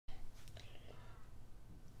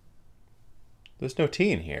There's no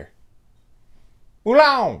T in here.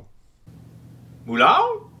 Mulan!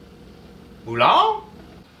 Mulan? Mulan?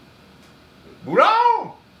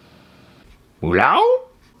 Mulan? Mulan?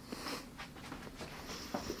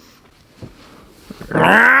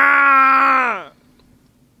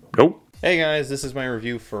 Nope. Hey guys, this is my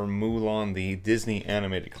review for Mulan, the Disney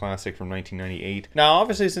animated classic from 1998. Now,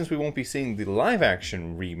 obviously, since we won't be seeing the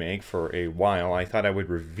live-action remake for a while, I thought I would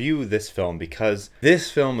review this film because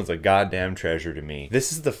this film is a goddamn treasure to me.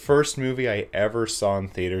 This is the first movie I ever saw in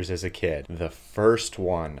theaters as a kid. The first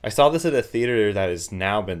one. I saw this at a theater that has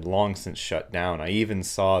now been long since shut down. I even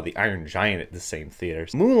saw The Iron Giant at the same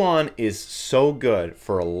theaters. Mulan is so good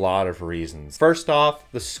for a lot of reasons. First off,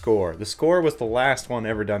 the score. The score was the last one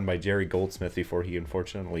ever done by Jerry Goldsmith before he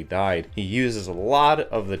unfortunately died. He uses a lot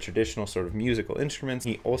of the traditional sort of musical instruments.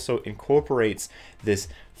 He also incorporates this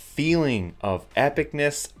feeling of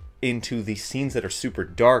epicness into the scenes that are super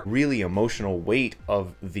dark, really emotional weight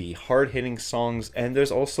of the hard-hitting songs, and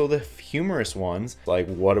there's also the humorous ones, like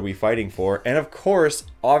What Are We Fighting For? And of course,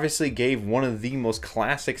 obviously gave one of the most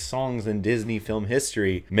classic songs in Disney film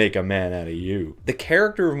history, Make a Man Out of You. The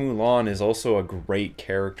character of Mulan is also a great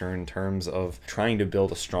character in terms of trying to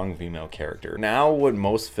build a strong female character. Now, with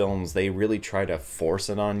most films, they really try to force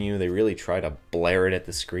it on you, they really try to blare it at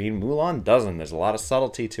the screen. Mulan doesn't. There's a lot of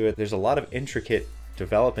subtlety to it, there's a lot of intricate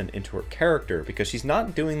development into her character, because she's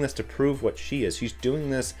not doing this to prove what she is. She's doing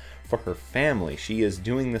this for her family. She is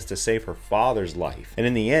doing this to save her father's life. And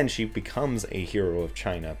in the end, she becomes a hero of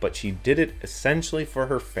China, but she did it essentially for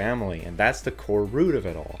her family, and that's the core root of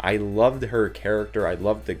it all. I loved her character. I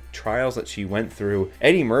loved the trials that she went through.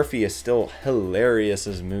 Eddie Murphy is still hilarious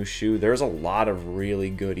as Mushu. There's a lot of really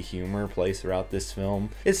good humor placed throughout this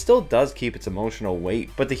film. It still does keep its emotional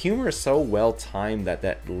weight, but the humor is so well timed that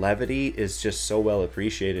that levity is just so well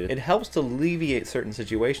appreciated. It helps to alleviate certain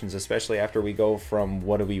situations, especially after we go from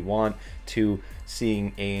What Do We Want to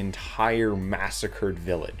seeing an entire massacred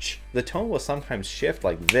village. The tone will sometimes shift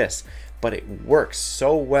like this, but it works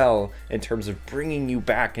so well in terms of bringing you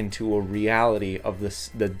back into a reality of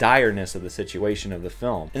the direness of the situation of the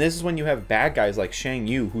film. And this is when you have bad guys like Shang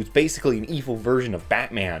Yu, who's basically an evil version of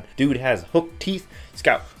Batman. Dude has hooked teeth, he's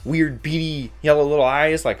got weird beady yellow little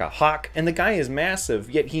eyes like a hawk, and the guy is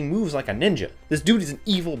massive, yet he moves like a ninja. This dude is an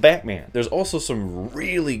evil Batman. There's also some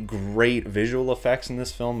really great visual effects in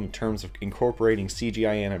this film in terms of incorporating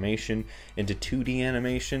CGI animation into 2D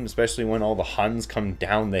animation, especially when all the Huns come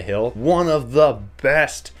down the hill. One of the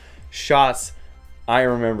best shots I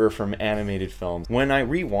remember from animated films. When I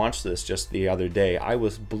rewatched this just the other day, I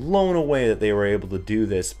was blown away that they were able to do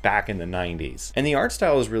this back in the 90s. And the art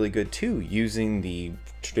style is really good too, using the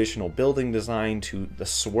traditional building design to the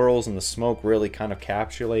swirls and the smoke really kind of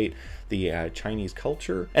encapsulate the Chinese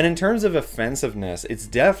culture. And in terms of offensiveness, it's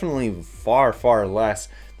definitely far, far less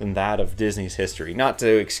than that of Disney's history. Not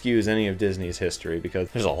to excuse any of Disney's history, because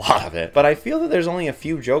there's a lot of it, but I feel that there's only a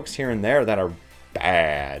few jokes here and there that are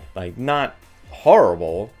bad. Like, not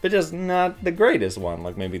horrible, but just not the greatest one,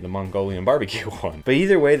 like maybe the Mongolian barbecue one. But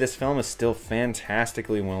either way, this film is still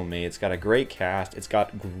fantastically well made. It's got a great cast, it's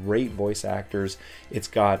got great voice actors, it's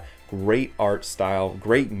got great art style,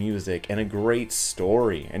 great music, and a great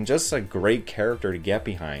story, and just a great character to get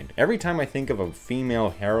behind. Every time I think of a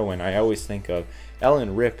female heroine, I always think of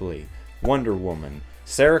Ellen Ripley, Wonder Woman,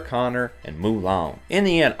 Sarah Connor, and Mulan. In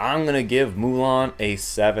the end, I'm gonna give Mulan a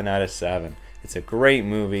 7 out of 7. It's a great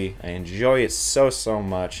movie. I enjoy it so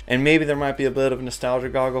much. And maybe there might be a bit of a nostalgia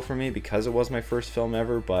goggle for me because it was my first film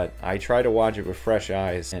ever, but I try to watch it with fresh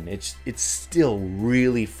eyes, and it's still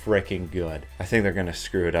really freaking good. I think they're gonna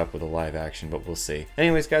screw it up with a live action, but we'll see.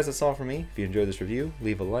 Anyways, guys, that's all for me. If you enjoyed this review,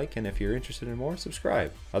 leave a like, and if you're interested in more,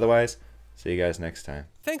 subscribe. Otherwise, see you guys next time.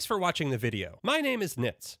 Thanks for watching the video. My name is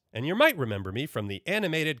Nitz, and you might remember me from the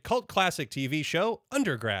animated cult classic TV show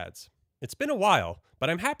Undergrads. It's been a while,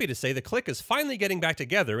 but I'm happy to say the Clique is finally getting back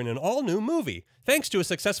together in an all-new movie, thanks to a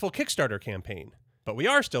successful Kickstarter campaign. But we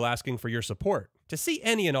are still asking for your support. To see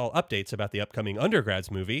any and all updates about the upcoming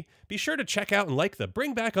Undergrads movie, be sure to check out and like the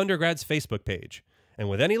Bring Back Undergrads Facebook page. And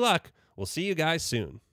with any luck, we'll see you guys soon.